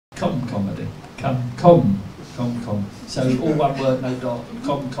ComComedy. Com. So all one word, no dot.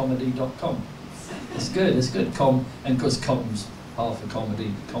 ComComedy.com. It's good. It's good. And of course, com's half a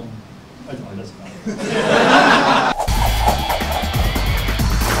comedy. I don't know. Doesn't matter.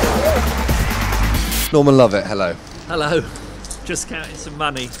 Norman Lovett, hello. Hello. Just counting some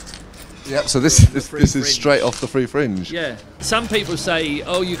money. Yeah, so this is straight off the Free Fringe. Yeah. Some people say,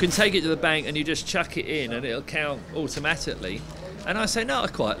 oh, you can take it to the bank and you just chuck it in and it'll count automatically. And I say, no, I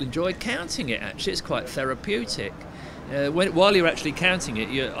quite enjoy counting it, actually. It's quite therapeutic. While you're actually counting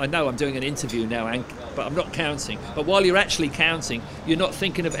it, I know I'm doing an interview now, but I'm not counting. But while you're actually counting, you're not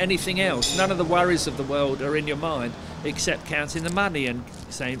thinking of anything else. None of the worries of the world are in your mind except counting the money and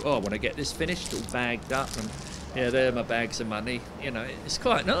saying, oh, I want to get this finished, all bagged up. And yeah, there are my bags of money. You know, it's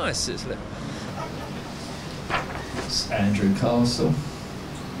quite nice, isn't it? It's Andrew Castle,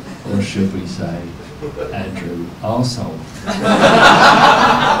 or should we say Andrew Arsehole?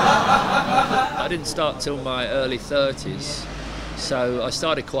 I didn't start till my early 30s, so I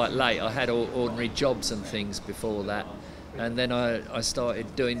started quite late. I had ordinary jobs and things before that, and then I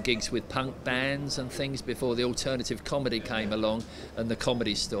started doing gigs with punk bands and things before the alternative comedy came along and the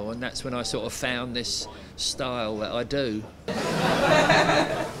Comedy Store, and that's when I sort of found this style that I do.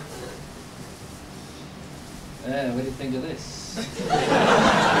 Yeah, what do you think of this?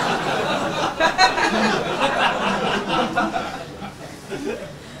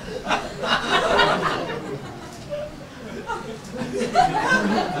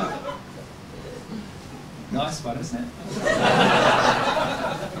 Nice one, isn't it?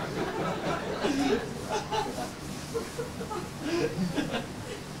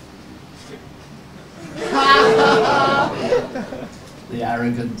 The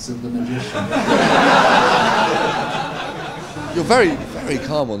arrogance of the magician. You're very, very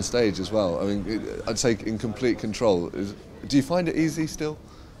calm on stage as well. I mean, I'd say in complete control. Do you find it easy still?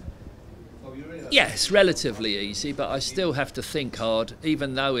 Yes, relatively easy, but I still have to think hard,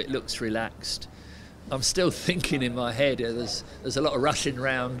 even though it looks relaxed. I'm still thinking in my head. There's a lot of rushing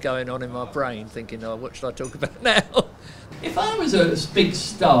around going on in my brain, thinking, oh, what should I talk about now? If I was a big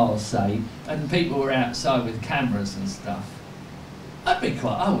star, say, and people were outside with cameras and stuff,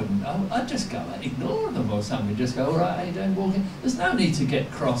 I'd just go and ignore them or something. Just go, all right, how you doing, walking? There's no need to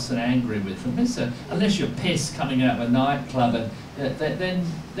get cross and angry with them, is there? Unless you're pissed coming out of a nightclub, and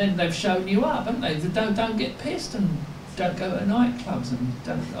then they've shown you up, haven't they? Don't get pissed and don't go to nightclubs, and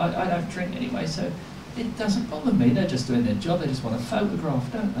I don't drink anyway, so it doesn't bother me. They're just doing their job. They just want a photograph,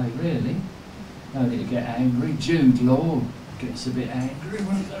 don't they? Really? No need to get angry. Jude Law gets a bit angry.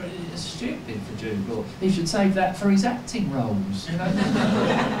 It's stupid for Jude Law. He should save that for his acting roles, you know.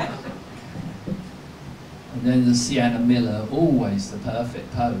 And then the Sienna Miller, always the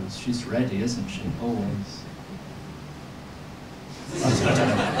perfect pose. She's ready, isn't she? Always. I don't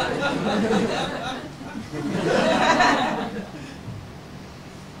know.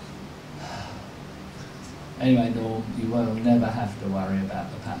 Anyway, Norm, you will never have to worry about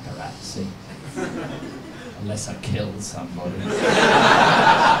the paparazzi. Unless I kill somebody.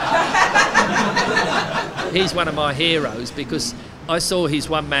 He's one of my heroes because I saw his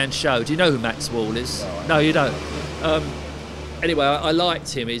one-man show. Do you know who Max Wall is? No, you don't. Anyway, I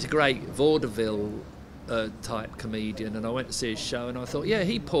liked him. He's a great vaudeville type comedian, and I went to see his show and I thought, yeah,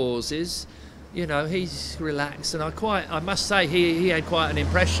 he pauses, you know, he's relaxed, and I must say he had quite an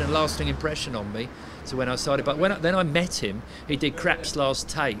lasting impression on me. So when I started, but then I met him, he did Crap's Last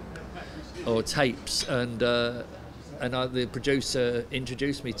Tape, or tapes, and the producer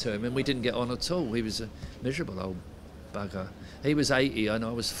introduced me to him, and we didn't get on at all. He was a miserable old bugger. He was 80 and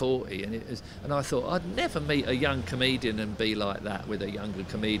I was 40, and I thought I'd never meet a young comedian and be like that with a younger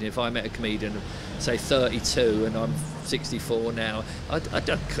comedian. If I met a comedian, say 32, and I'm 64 now, I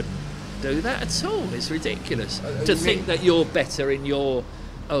couldn't do that at all. It's ridiculous to think that you're better in your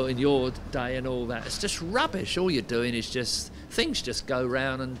day and all that. It's just rubbish. All you're doing is things just go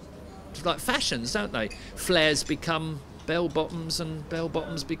round, and like fashions, don't they? Flares become bell-bottoms, and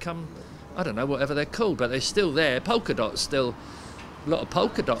bell-bottoms become, I don't know, whatever they're called, but they're still there. Polka dots still, a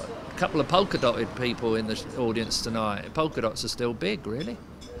couple of polka-dotted people in the audience tonight. Polka dots are still big, really.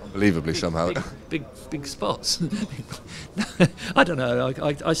 Unbelievably somehow. Big spots. I don't know.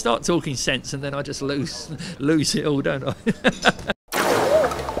 I start talking sense and then I just lose it all, don't I?